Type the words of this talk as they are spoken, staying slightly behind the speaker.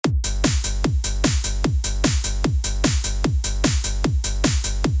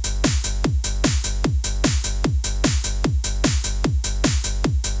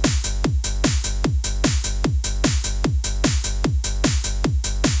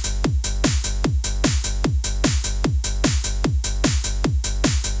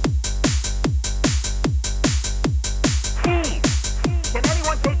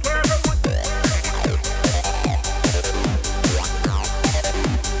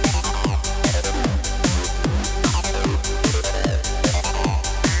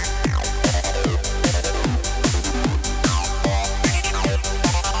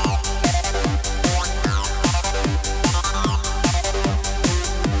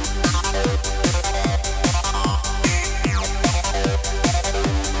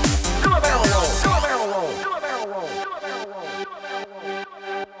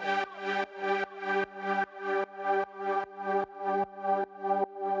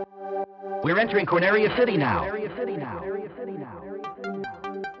We're entering Corneria City now.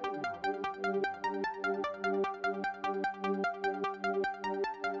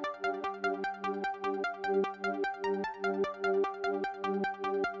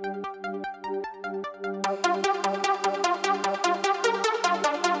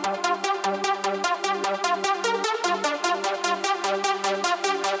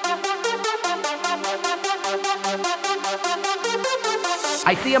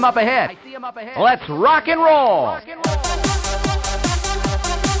 I see him up ahead. Let's rock and roll.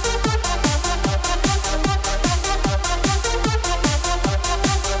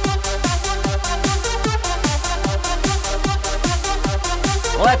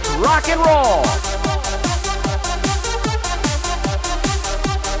 Let's rock and roll.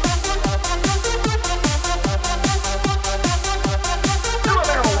 Do a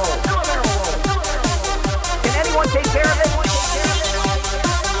barrel roll. Do a barrel roll. Can anyone take care of it?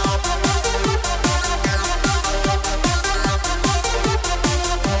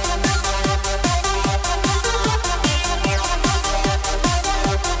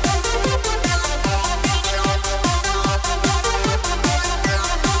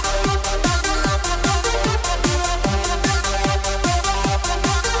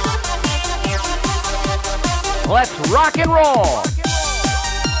 Let's rock and roll.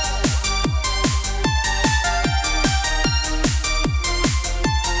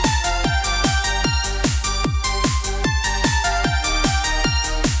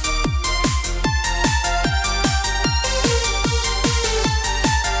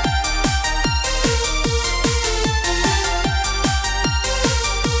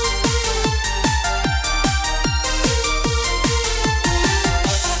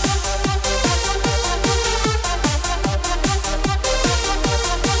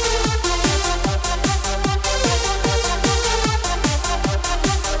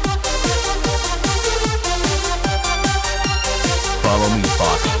 Follow me,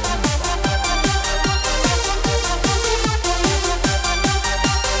 Fox.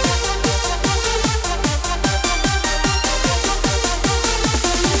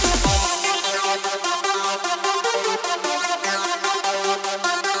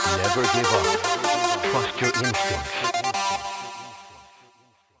 Never give up. Trust your instincts.